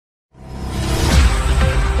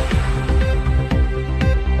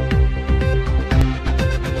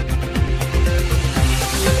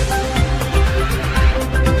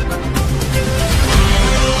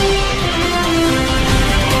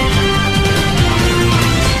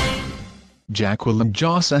Jacqueline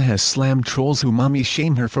Jossa has slammed trolls who mommy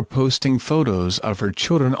shame her for posting photos of her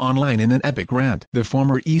children online in an epic rant. The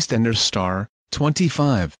former EastEnders star,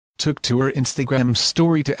 25, took to her Instagram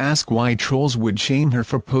story to ask why trolls would shame her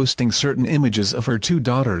for posting certain images of her two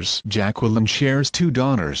daughters. Jacqueline shares two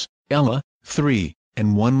daughters, Ella, 3,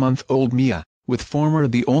 and 1-month-old Mia, with former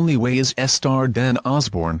The Only Way Is star Dan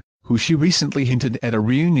Osborne, who she recently hinted at a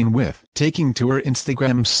reunion with. Taking to her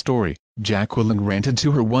Instagram story, Jacqueline ranted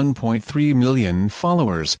to her 1.3 million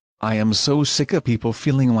followers, "I am so sick of people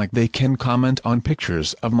feeling like they can comment on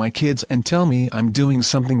pictures of my kids and tell me I'm doing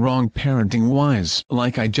something wrong parenting-wise.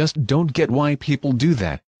 Like, I just don't get why people do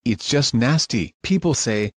that. It's just nasty. People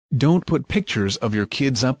say, don't put pictures of your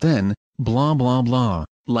kids up then, blah blah blah.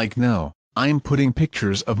 Like, no, I'm putting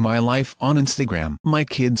pictures of my life on Instagram. My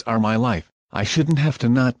kids are my life. I shouldn't have to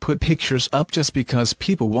not put pictures up just because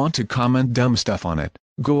people want to comment dumb stuff on it.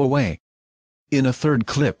 Go away." In a third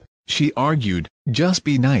clip, she argued, "Just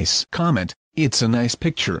be nice. Comment, it's a nice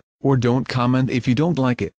picture, or don't comment if you don't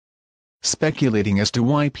like it." Speculating as to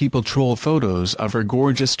why people troll photos of her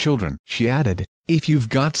gorgeous children, she added, "If you've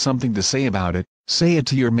got something to say about it, say it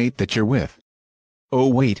to your mate that you're with. Oh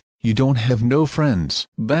wait, you don't have no friends.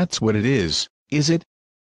 That's what it is it?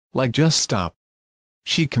 Like, just stop."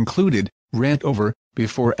 She concluded, "Rant over,"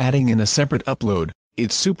 before adding in a separate upload,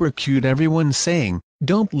 "It's super cute everyone's saying,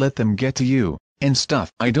 don't let them get to you, and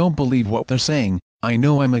stuff. I don't believe what they're saying. I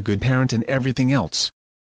know I'm a good parent and everything else.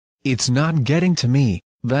 It's not getting to me.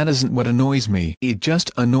 That isn't what annoys me. It just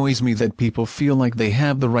annoys me that people feel like they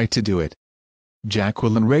have the right to do it."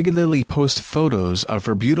 Jacqueline regularly posts photos of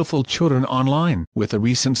her beautiful children online, with a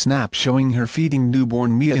recent snap showing her feeding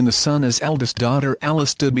newborn Mia in the sun as eldest daughter Alice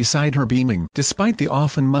stood beside her beaming. Despite the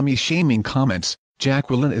often mummy-shaming comments,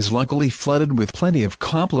 Jacqueline is luckily flooded with plenty of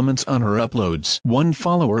compliments on her uploads. One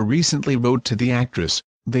follower recently wrote to the actress,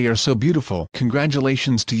 "They are so beautiful.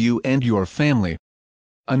 Congratulations to you and your family."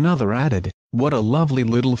 Another added, "What a lovely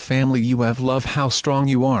little family you have. Love how strong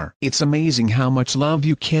you are. It's amazing how much love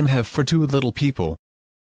you can have for two little people.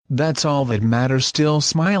 That's all that matters." Still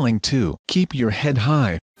smiling too. Keep your head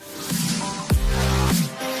high.